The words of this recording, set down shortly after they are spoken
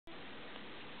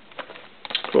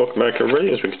Welcome back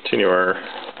everybody as we continue our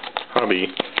hobby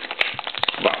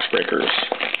Boxbreakers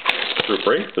group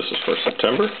break. This is for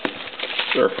September.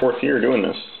 This is our 4th year doing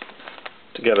this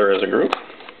together as a group.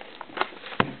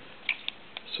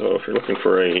 So if you're looking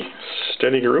for a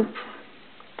steady group,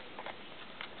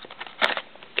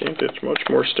 can't get much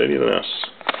more steady than us.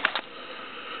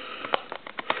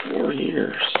 4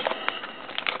 years.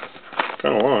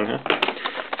 Kind of long, huh?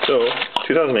 So,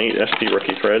 2008 SP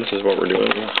Rookie Threads is what we're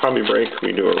doing. Hobby break,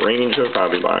 we do a range of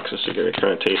hobby boxes to get a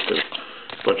kind of taste of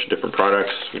a bunch of different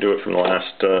products. We do it from the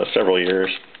last several years.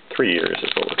 3 years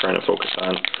is what we're trying to focus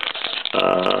on.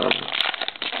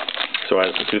 So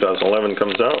as the 2011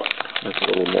 comes out, that's a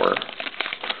little more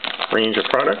range of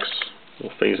products.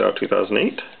 We'll phase out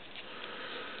 2008.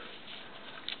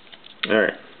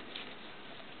 Alright.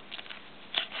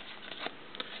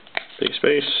 Big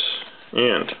space.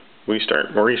 And we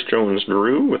start Maurice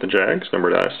Jones-Drew with the Jags,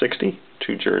 numbered out of 60.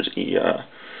 2 jersey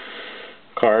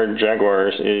card.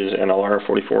 Jaguars is NLR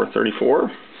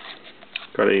 4434.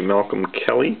 Got a Malcolm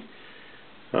Kelly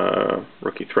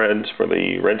Rookie Threads for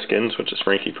the Redskins, which is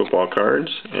Frankie football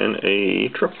cards, and a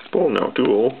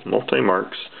dual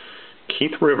multi-marks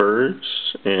Keith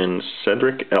Rivers and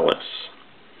Cedric Ellis.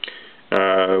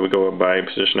 We go by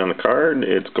position on the card.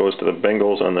 It goes to the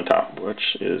Bengals on the top,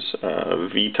 which is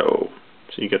Vito.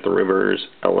 So you get the Rivers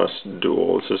Ellis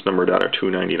dual. This is numbered out of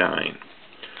 299.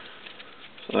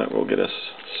 So that will get us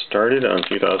started on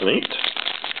 2008.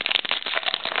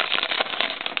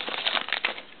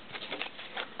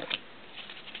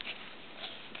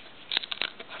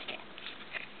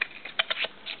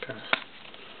 Kind of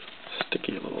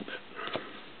sticky a little bit.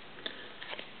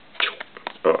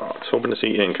 Oh, I was hoping to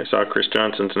see ink. I saw Chris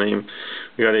Johnson's name.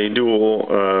 We got a dual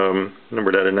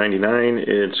numbered out of 99.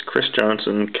 It's Chris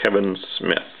Johnson, Kevin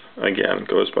Smith. Again,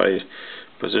 goes by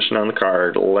position on the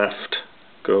card. Left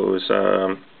goes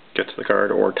gets the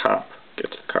card, or top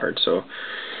gets the card. So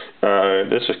in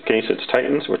this case, it's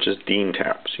Titans, which is Dean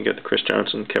Tap. So you get the Chris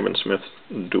Johnson, Kevin Smith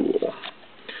dual.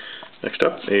 Next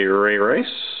up, a Ray Rice,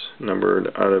 numbered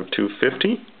out of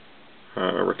 250.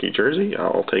 Rookie jersey.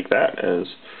 I'll take that, as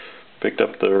picked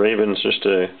up the Ravens just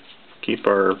to keep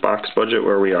our box budget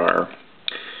where we are.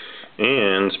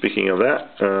 And speaking of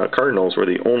that, Cardinals were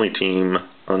the only team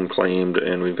unclaimed,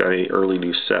 and we've got a early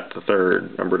new set, the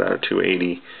 3rd, numbered out of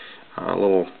 280. A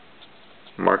little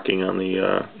marking on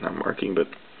the, not marking, but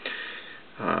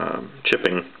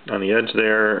chipping on the edge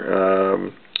there.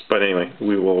 But anyway,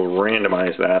 we will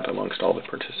randomize that amongst all the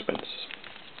participants.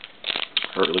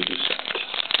 Early new set.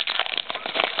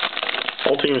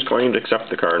 All teams claimed except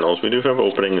the Cardinals. We do have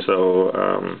openings,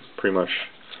 though, pretty much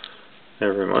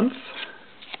every month.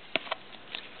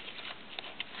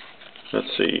 Let's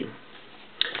see.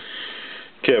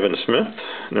 Kevin Smith,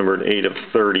 numbered 8 of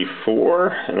 34,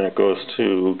 and that goes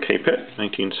to K-Pitt,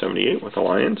 1978 with the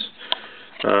Lions.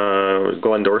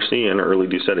 Glenn Dorsey, an early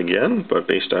do set again, but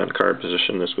based on card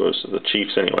position, this goes to the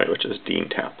Chiefs anyway, which is Dean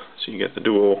Tap. So you get the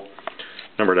dual,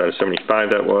 numbered out of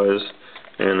 75 that was.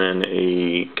 And then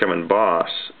a Kevin Boss,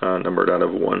 numbered out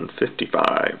of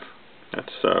 155.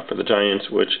 That's for the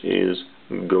Giants, which is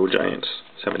Go Giants,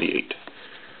 78.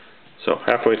 So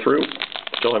halfway through,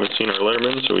 still haven't seen our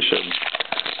Letterman, so we should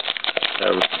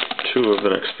have 2 of the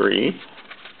next 3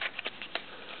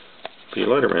 be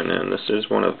Letterman, and this is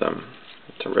one of them.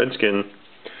 It's a Redskin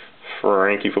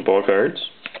Frankie football cards.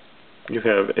 You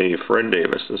have a Fred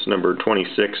Davis. This is number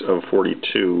 26 of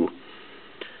 42.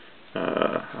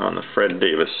 On the Fred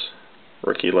Davis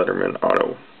Rookie Letterman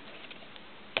Auto.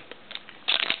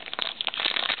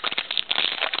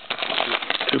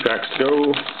 2 packs to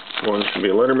go. 1 should be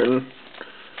a Letterman.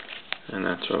 And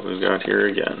that's what we've got here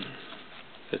again.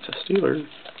 It's a Steeler.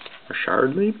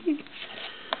 Richard, maybe?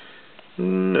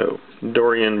 No.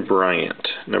 Dorian Bryant,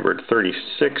 numbered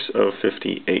 36 of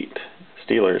 58.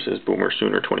 Steelers is Boomer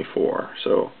Sooner 24.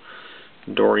 So,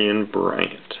 Dorian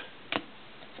Bryant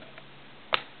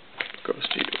goes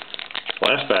to you.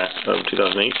 Last pack of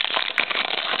 2008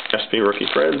 SP Rookie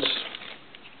Threads.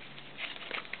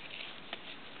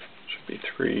 Should be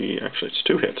 3, actually it's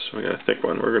 2 hits. We got a thick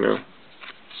one. We're going to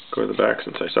go to the back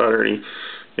since I saw it already.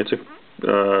 It's a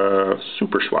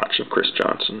super swatch of Chris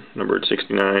Johnson, numbered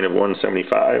 69 of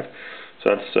 175.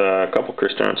 So that's a couple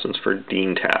Chris Johnsons for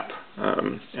Dean Tap.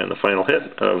 And the final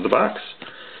hit of the box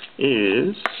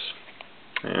is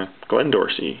Glenn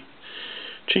Dorsey.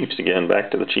 Chiefs again, back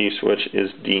to the Chiefs, which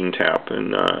is Dean Tap,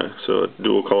 and so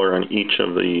dual color on each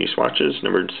of the swatches,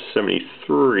 numbered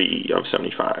 73 of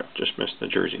 75, just missed the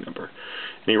jersey number.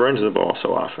 And he runs the ball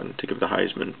so often to give the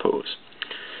Heisman pose.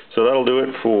 So that'll do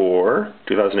it for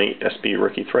 2008 SP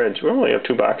Rookie Threads. We only have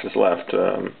 2 boxes left,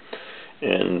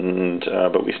 and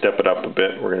but we step it up a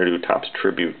bit. We're going to do Topps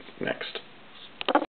Tribute next.